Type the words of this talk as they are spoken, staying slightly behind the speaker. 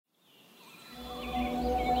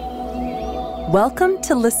Welcome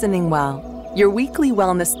to Listening Well, your weekly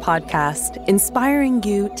wellness podcast inspiring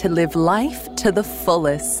you to live life to the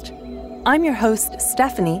fullest. I'm your host,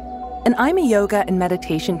 Stephanie, and I'm a yoga and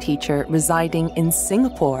meditation teacher residing in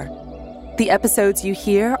Singapore. The episodes you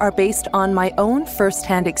hear are based on my own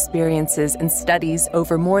firsthand experiences and studies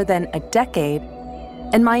over more than a decade,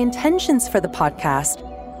 and my intentions for the podcast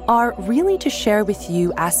are really to share with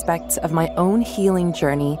you aspects of my own healing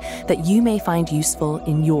journey that you may find useful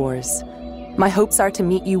in yours. My hopes are to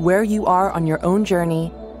meet you where you are on your own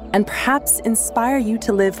journey and perhaps inspire you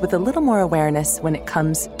to live with a little more awareness when it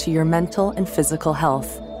comes to your mental and physical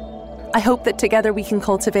health. I hope that together we can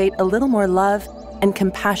cultivate a little more love and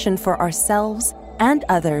compassion for ourselves and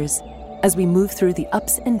others as we move through the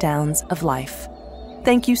ups and downs of life.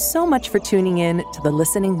 Thank you so much for tuning in to the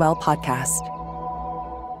Listening Well podcast.